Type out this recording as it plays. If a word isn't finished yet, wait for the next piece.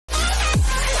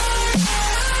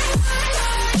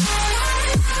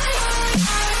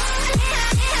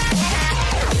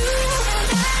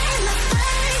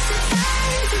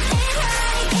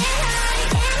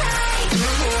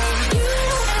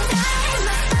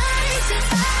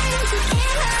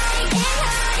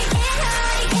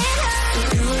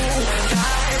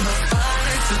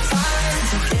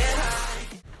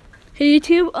Hey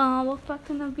YouTube, welcome back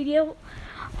to another video.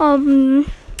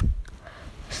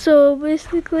 So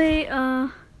basically,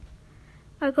 I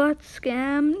got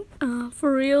scammed,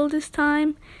 for real this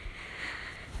time,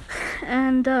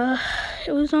 and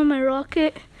it was on my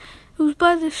Rocket. It was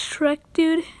by this Shrek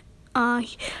dude.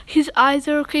 His eyes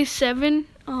are okay 7,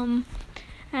 and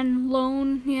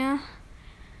Lone, yeah.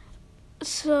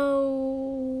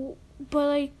 So, but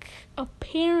like,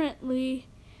 apparently,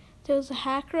 there was a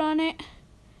hacker on it.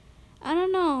 I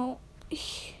don't know.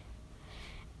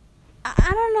 I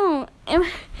don't know.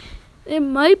 It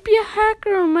might be a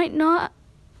hacker or might not.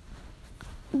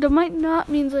 The might not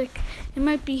means like it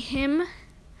might be him.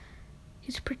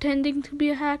 He's pretending to be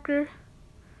a hacker.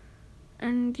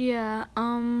 And yeah,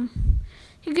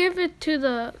 he gave it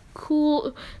to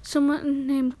someone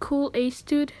named Cool Ace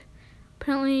dude.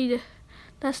 Apparently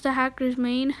that's the hacker's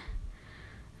main.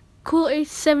 Cool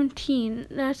Ace 17,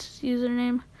 that's his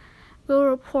username. Go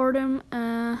report him.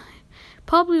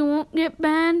 Probably won't get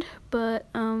banned, but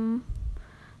the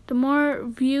more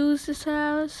views this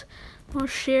has, more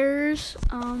shares,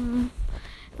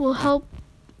 will help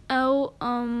out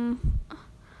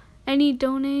any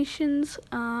donations.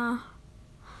 So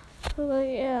like,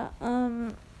 yeah,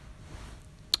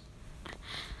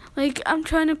 like I'm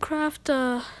trying to craft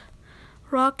a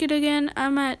rocket again.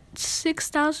 I'm at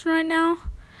 6,000 right now,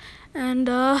 and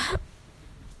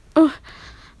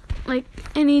like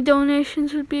any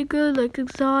donations would be good, like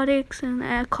exotics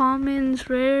and commons,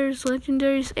 rares,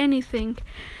 legendaries, anything.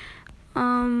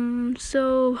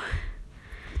 So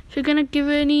if you're gonna give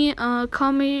any,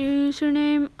 call me your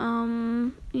username.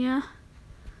 Yeah.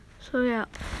 So yeah.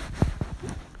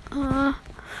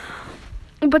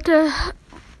 But the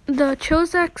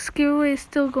Chozax giveaway is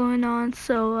still going on.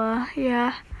 So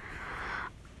yeah.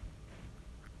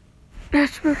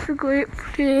 That's basically it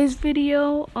for today's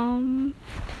video.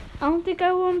 I don't think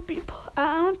I would be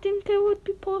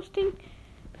posting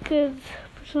because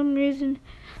for some reason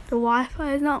the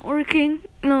Wi-Fi is not working.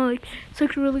 Like it's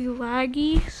like really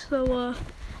laggy. So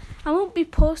I won't be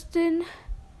posting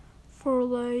for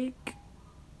like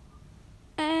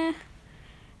I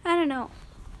don't know,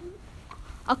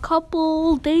 a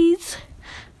couple days,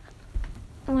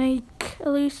 like at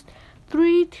least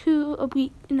 3 to a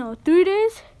week. 3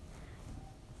 days.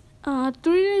 3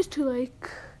 days to like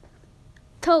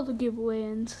till the giveaway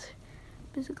ends,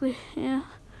 basically. Yeah.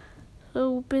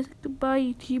 So basically, bye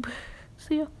YouTube.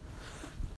 See ya.